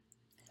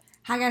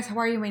Hi guys, how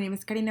are you? My name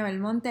is Karina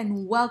Belmonte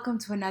and welcome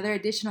to another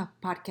edition of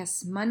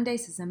Podcast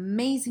Mondays. It's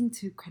amazing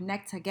to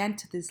connect again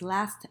to this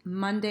last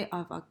Monday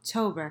of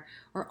October,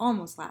 or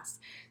almost last.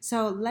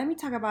 So let me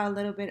talk about a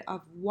little bit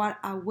of what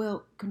I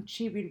will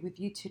contribute with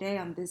you today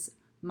on this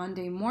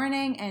Monday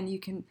morning, and you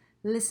can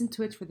listen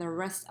to it for the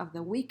rest of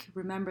the week.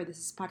 Remember, this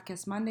is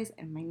Podcast Mondays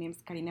and my name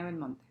is Karina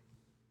Belmonte.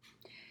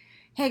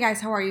 Hey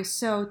guys, how are you?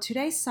 So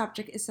today's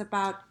subject is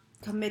about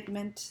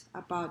commitment,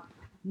 about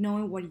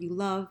knowing what you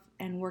love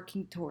and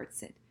working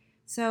towards it.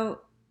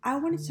 So I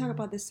wanted to talk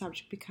about this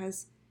subject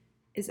because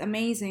it's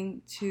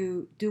amazing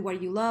to do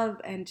what you love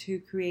and to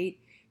create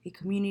a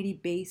community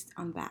based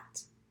on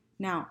that.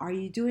 Now, are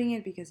you doing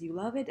it because you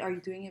love it? Are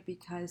you doing it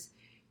because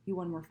you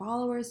want more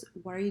followers?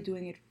 What are you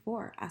doing it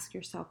for? Ask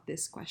yourself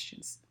these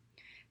questions.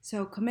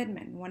 So,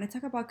 commitment. When I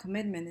talk about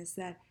commitment, is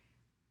that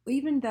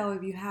even though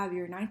if you have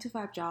your 9 to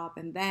 5 job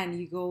and then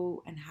you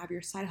go and have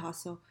your side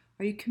hustle,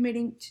 are you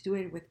committing to do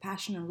it with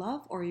passion and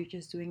love, or are you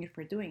just doing it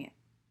for doing it?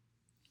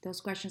 Those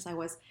questions I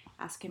was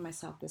asking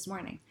myself this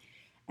morning.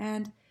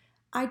 And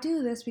I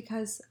do this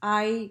because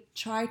I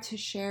try to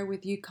share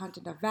with you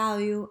content of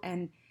value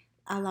and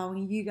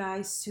allowing you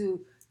guys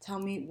to tell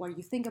me what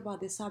you think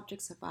about these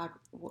subjects, about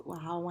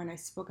how when I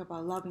spoke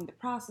about loving the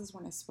process,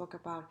 when I spoke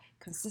about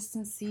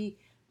consistency,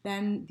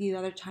 then the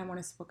other time when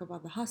I spoke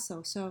about the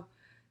hustle. So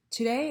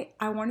today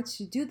I wanted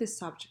to do this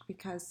subject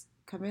because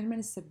commitment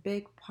is a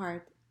big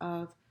part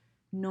of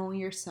knowing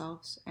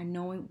yourselves and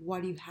knowing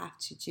what you have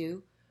to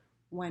do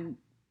when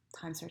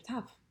times are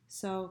tough.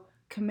 So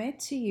commit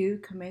to you,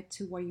 commit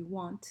to what you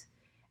want,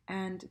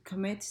 and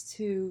commit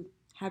to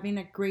having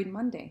a great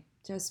Monday.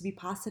 Just be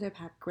positive,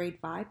 have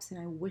great vibes, and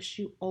I wish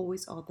you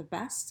always all the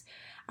best.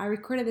 I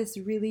recorded this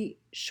really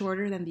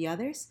shorter than the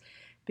others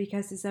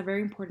because it's a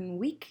very important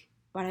week,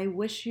 but I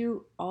wish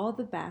you all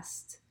the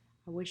best.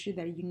 I wish you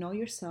that you know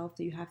yourself,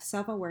 that you have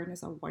self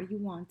awareness of what you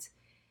want,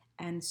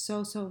 and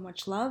so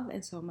much love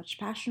and so much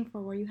passion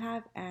for what you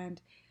have.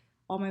 And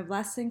all my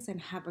blessings and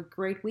have a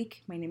great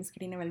week. My name is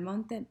Karina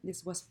Belmonte.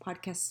 This was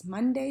Podcast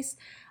Mondays,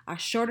 a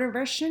shorter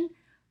version,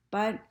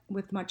 but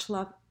with much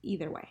love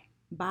either way.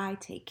 Bye,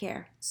 take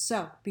care.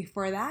 So,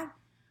 before that,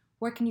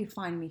 where can you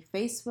find me?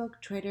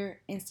 Facebook,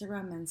 Twitter,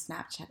 Instagram, and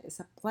Snapchat. It's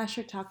a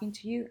pleasure talking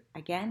to you.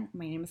 Again,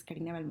 my name is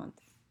Karina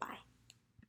Belmonte. Bye.